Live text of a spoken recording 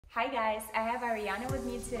Hi guys, I have Ariana with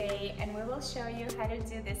me today and we will show you how to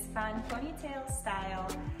do this fun ponytail style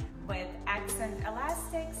with accent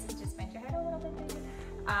elastics, just bend your head a little bit,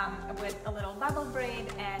 with a little bubble braid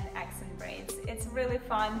and accent braids. It's really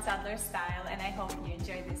fun toddler style and I hope you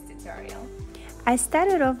enjoy this tutorial. I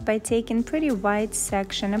started off by taking pretty wide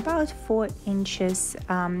section, about 4 inches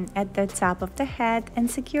at the top of the head,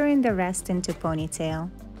 and securing the rest into ponytail.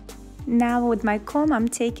 Now with my comb, I'm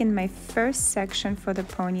taking my first section for the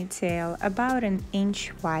ponytail, about 1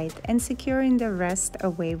 inch wide, and securing the rest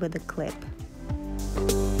away with a clip.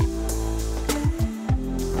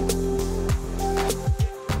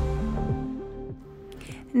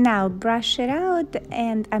 Now brush it out,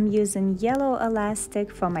 and I'm using yellow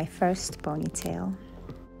elastic for my first ponytail.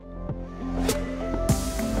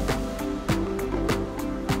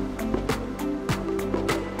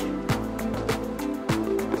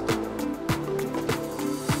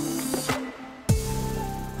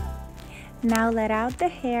 Now let out the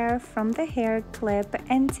hair from the hair clip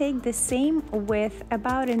and take the same width,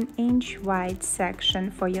 about 1 inch wide section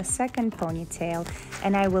for your second ponytail,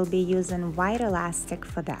 and I will be using white elastic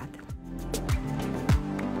for that.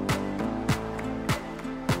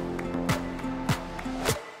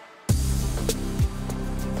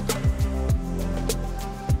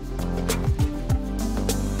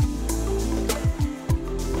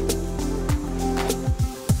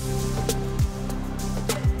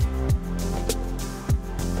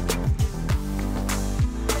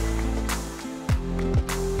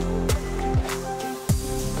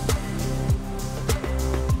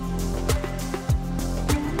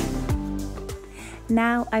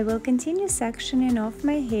 Now I will continue sectioning off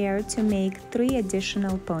my hair to make 3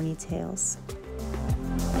 additional ponytails.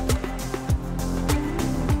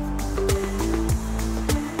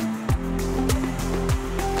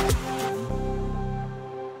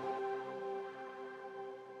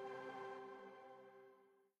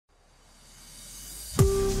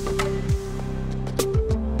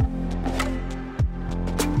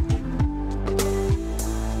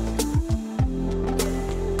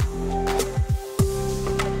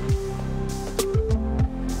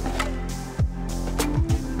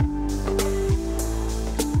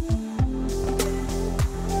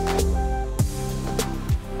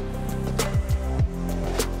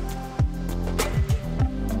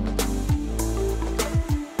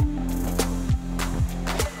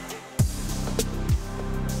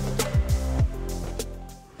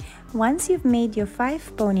 Once you've made your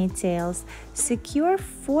 5 ponytails, secure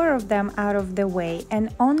 4 of them out of the way and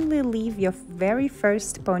only leave your very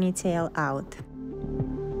first ponytail out.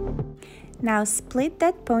 Now split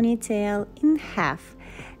that ponytail in half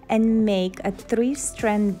and make a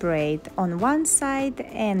 3-strand braid on one side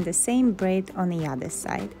and the same braid on the other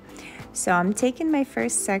side. So I'm taking my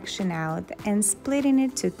first section out and splitting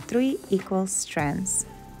it to 3 equal strands.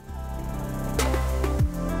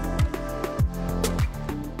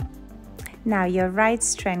 Now your right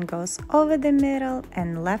strand goes over the middle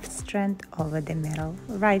and left strand over the middle.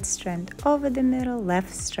 Right strand over the middle,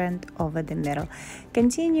 left strand over the middle.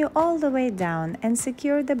 Continue all the way down and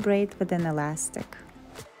secure the braid with an elastic.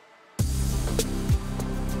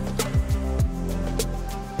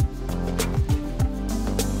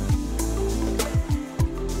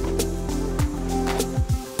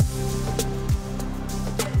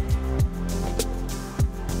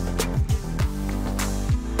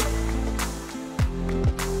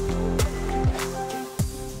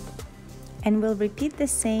 And we'll repeat the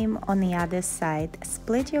same on the other side.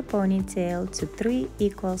 Split your ponytail to 3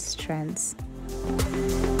 equal strands.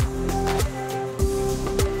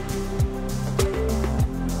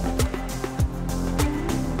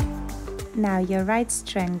 Now your right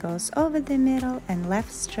strand goes over the middle and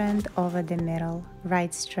left strand over the middle.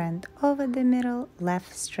 Right strand over the middle,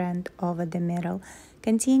 left strand over the middle.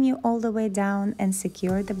 Continue all the way down and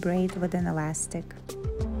secure the braid with an elastic.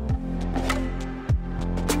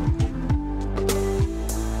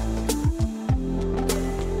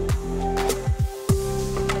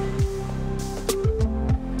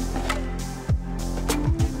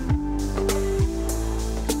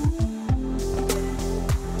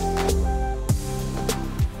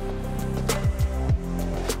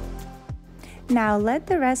 Now let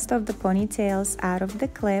the rest of the ponytails out of the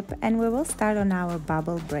clip and we will start on our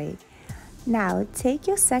bubble braid. Now take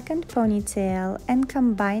your second ponytail and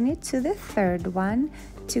combine it to the third one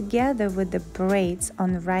together with the braids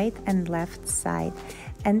on right and left side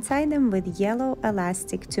and tie them with yellow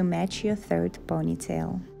elastic to match your third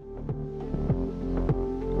ponytail.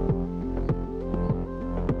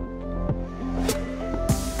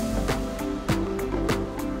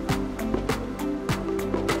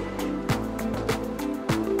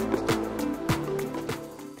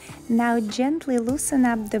 Now gently loosen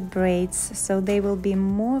up the braids so they will be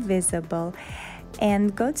more visible,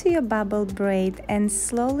 and go to your bubble braid and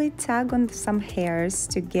slowly tug on some hairs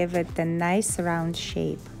to give it a nice round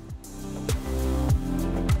shape.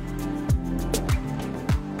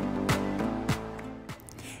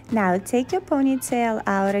 Now take your ponytail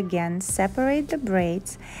out again, separate the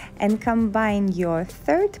braids, and combine your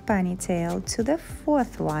third ponytail to the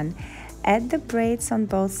fourth one. Add the braids on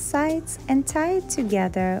both sides and tie it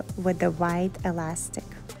together with the white elastic.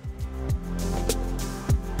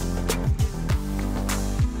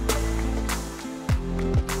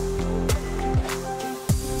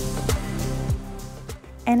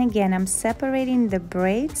 And again, I'm separating the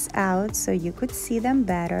braids out so you could see them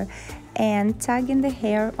better, and tugging the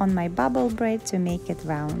hair on my bubble braid to make it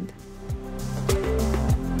round.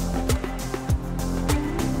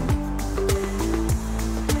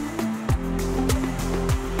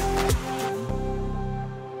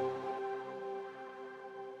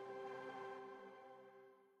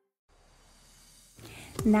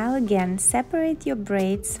 Now again, separate your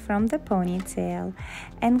braids from the ponytail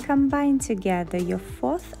and combine together your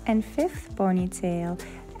fourth and fifth ponytail.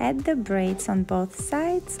 Add the braids on both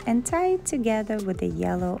sides and tie it together with a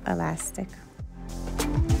yellow elastic.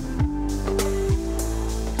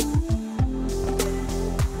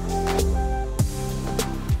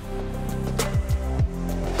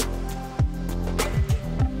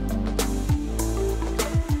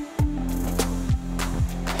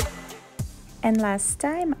 And last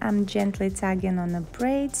time, I'm gently tugging on the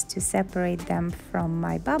braids to separate them from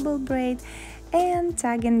my bubble braid, and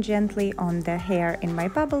tugging gently on the hair in my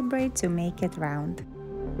bubble braid to make it round.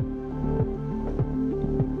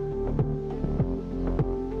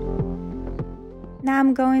 Now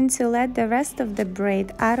I'm going to let the rest of the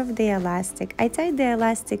braid out of the elastic. I tied the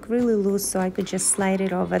elastic really loose so I could just slide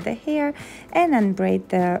it over the hair and unbraid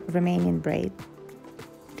the remaining braid.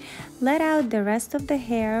 Let out the rest of the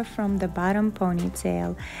hair from the bottom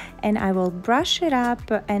ponytail, and I will brush it up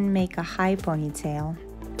and make a high ponytail.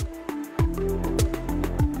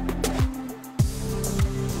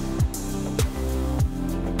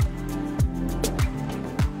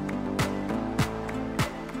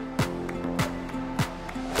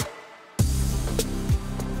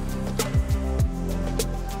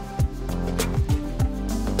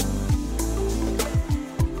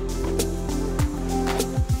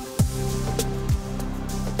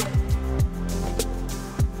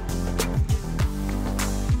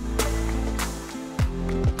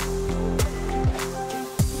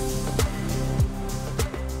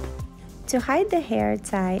 To hide the hair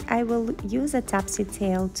tie, I will use a topsy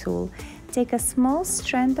tail tool. Take a small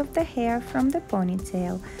strand of the hair from the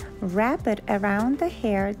ponytail, wrap it around the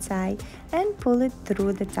hair tie, and pull it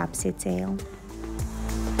through the topsy tail.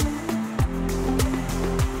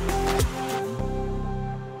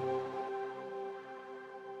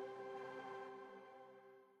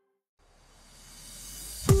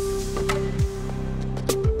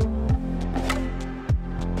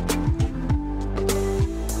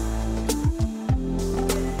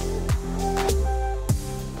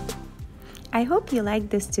 I hope you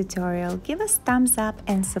liked this tutorial. Give us thumbs up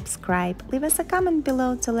and subscribe. Leave us a comment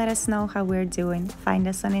below to let us know how we're doing. Find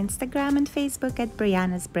us on Instagram and Facebook at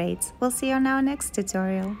Brianna's Braids. We'll see you on our next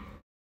tutorial.